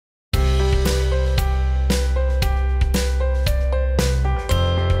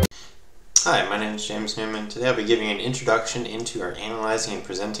Hi, my name is James Newman. Today I'll be giving an introduction into our Analyzing and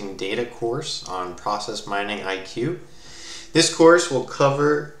Presenting Data course on ProcessMiningIQ. This course will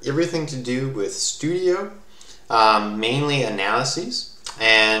cover everything to do with Studio, mainly analyses,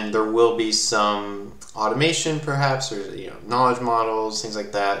 and there will be some automation perhaps, or knowledge models, things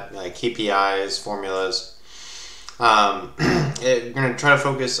like that, like KPIs, formulas. We're going to try to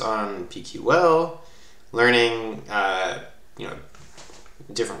focus on PQL, learning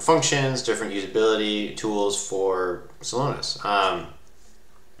different functions, different usability tools for Celonis.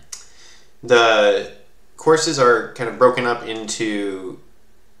 The courses are kind of broken up into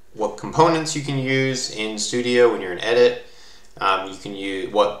what components you can use in Studio when you're in edit. You can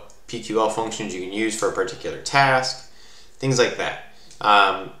use what PQL functions you can use for a particular task, things like that.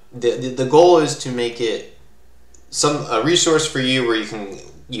 The goal is to make it a resource for you where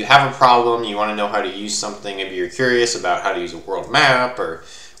you have a problem, you want to know how to use something, maybe you're curious about how to use a world map or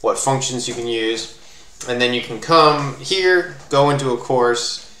what functions you can use, and then you can come here, go into a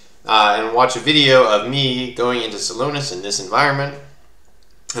course, and watch a video of me going into Celonis in this environment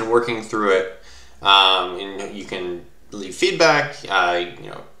and working through it. And you can leave feedback,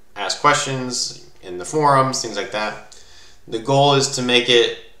 ask questions in the forums, things like that. The goal is to make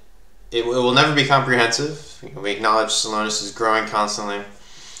it will never be comprehensive. We acknowledge Celonis is growing constantly.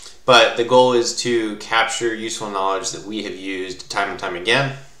 But the goal is to capture useful knowledge that we have used time and time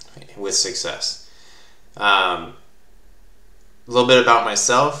again with success. A little bit about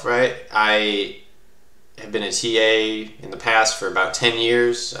myself, right? I have been a TA in the past for about 10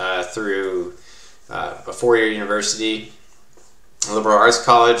 years through a four-year university, a liberal arts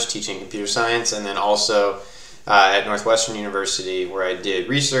college teaching computer science, and then also at Northwestern University where I did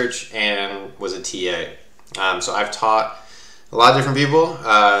research and was a TA. So I've taught a lot of different people,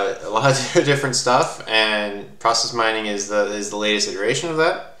 a lot of different stuff, and process mining is the latest iteration of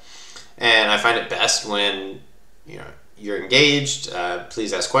that. And I find it best when you're engaged.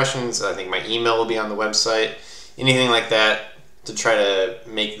 Please ask questions. I think my email will be on the website. Anything like that to try to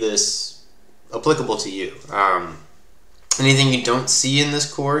make this applicable to you. Anything you don't see in this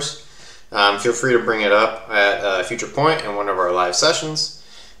course, feel free to bring it up at a future point in one of our live sessions,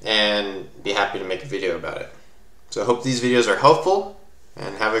 and be happy to make a video about it. So I hope these videos are helpful,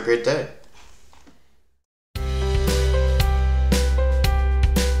 and have a great day.